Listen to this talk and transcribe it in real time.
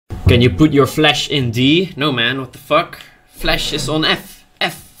Can you put your flash in D? No man, what the fuck? Flash is on F.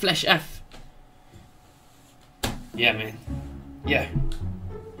 F, flash F. Yeah man. Yeah.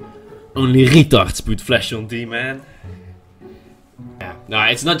 Only retards put flash on D, man. Yeah. No,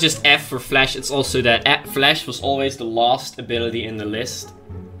 it's not just F for flash, it's also that flash was always the last ability in the list.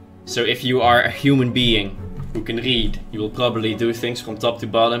 So if you are a human being who can read, you will probably do things from top to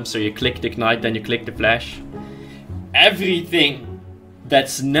bottom. So you click the ignite, then you click the flash. Everything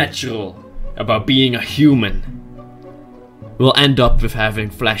that's natural about being a human will end up with having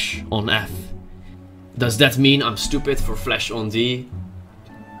flash on F. Does that mean I'm stupid for flash on D?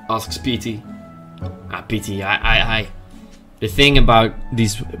 Asks PT. PT, the thing about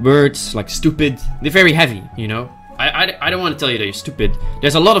these words, like stupid, they're very heavy, you know? I don't want to tell you that you're stupid.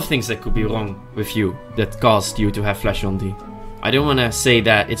 There's a lot of things that could be wrong with you that caused you to have flash on D. I don't want to say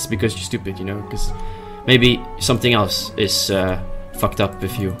that it's because you're stupid, you know? Because maybe something else is fucked up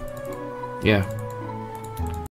with you. Yeah.